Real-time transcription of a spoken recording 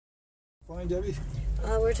Find Debbie?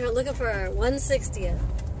 We're looking for our 160th.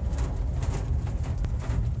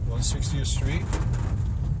 160th Street?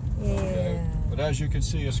 Yeah. Okay. But as you can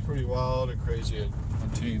see, it's pretty wild and crazy and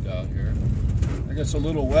untamed out here. It gets a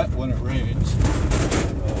little wet when it rains.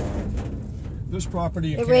 This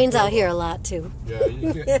property... It rains out here a lot, too. Yeah,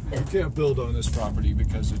 you can't build on this property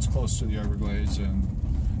because it's close to the Everglades and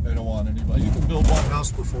they don't want anybody. You can build one house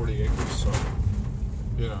per 40 acres, so,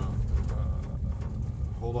 you know.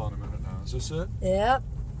 Hold on a minute now. Is this it? Yep.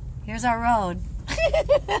 Here's our road.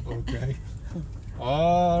 Okay.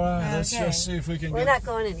 All right, let's just see if we can We're not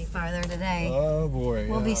going any farther today. Oh, boy.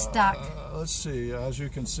 We'll be stuck. Let's see. As you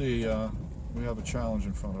can see, we have a challenge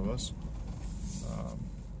in front of us.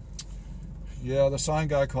 Yeah, the sign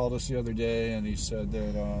guy called us the other day, and he said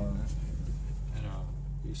that,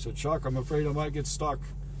 he said, Chuck, I'm afraid I might get stuck.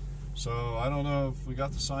 So I don't know if we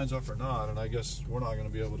got the signs up or not, and I guess we're not going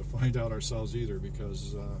to be able to find out ourselves either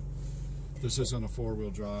because this isn't a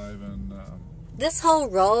four-wheel drive. And this whole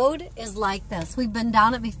road is like this. We've been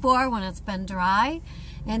down it before when it's been dry,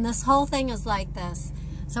 and this whole thing is like this.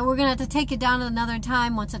 So we're going to have to take it down another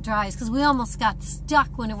time once it dries because we almost got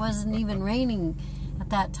stuck when it wasn't even raining at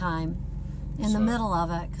that time in the middle of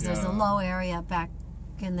it because there's a low area back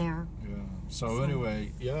in there. Yeah. So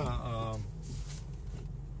anyway, yeah.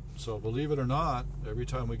 So believe it or not, every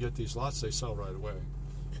time we get these lots, they sell right away.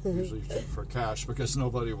 Usually for cash because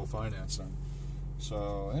nobody will finance them.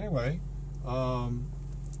 So anyway, our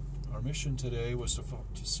mission today was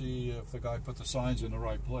to see if the guy put the signs in the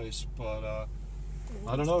right place. But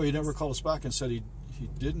I don't know. He never called us back and said he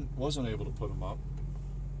wasn't able to put them up.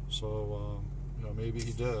 So you know, maybe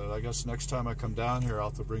he did. I guess next time I come down here, I'll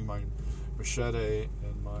have to bring my machete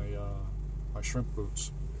and my shrimp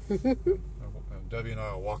boots. Debbie and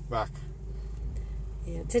I will walk back.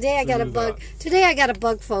 Yeah, today I got a bug. Today I got a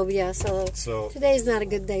bug phobia, so today's not a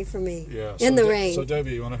good day for me. Yeah, in the rain. So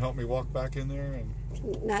Debbie, you want to help me walk back in there? And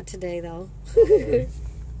not today though. Okay.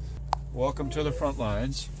 Welcome to the front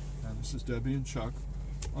lines, and this is Debbie and Chuck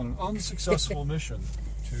on an unsuccessful mission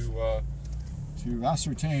to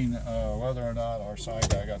ascertain whether or not our sign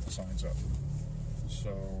guy got the signs up.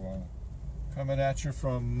 So. Coming at you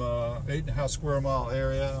from 8.5 square mile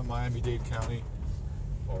area, Miami-Dade County,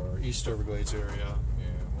 or East Everglades area,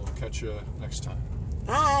 and we'll catch you next time.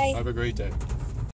 Bye. Have a great day.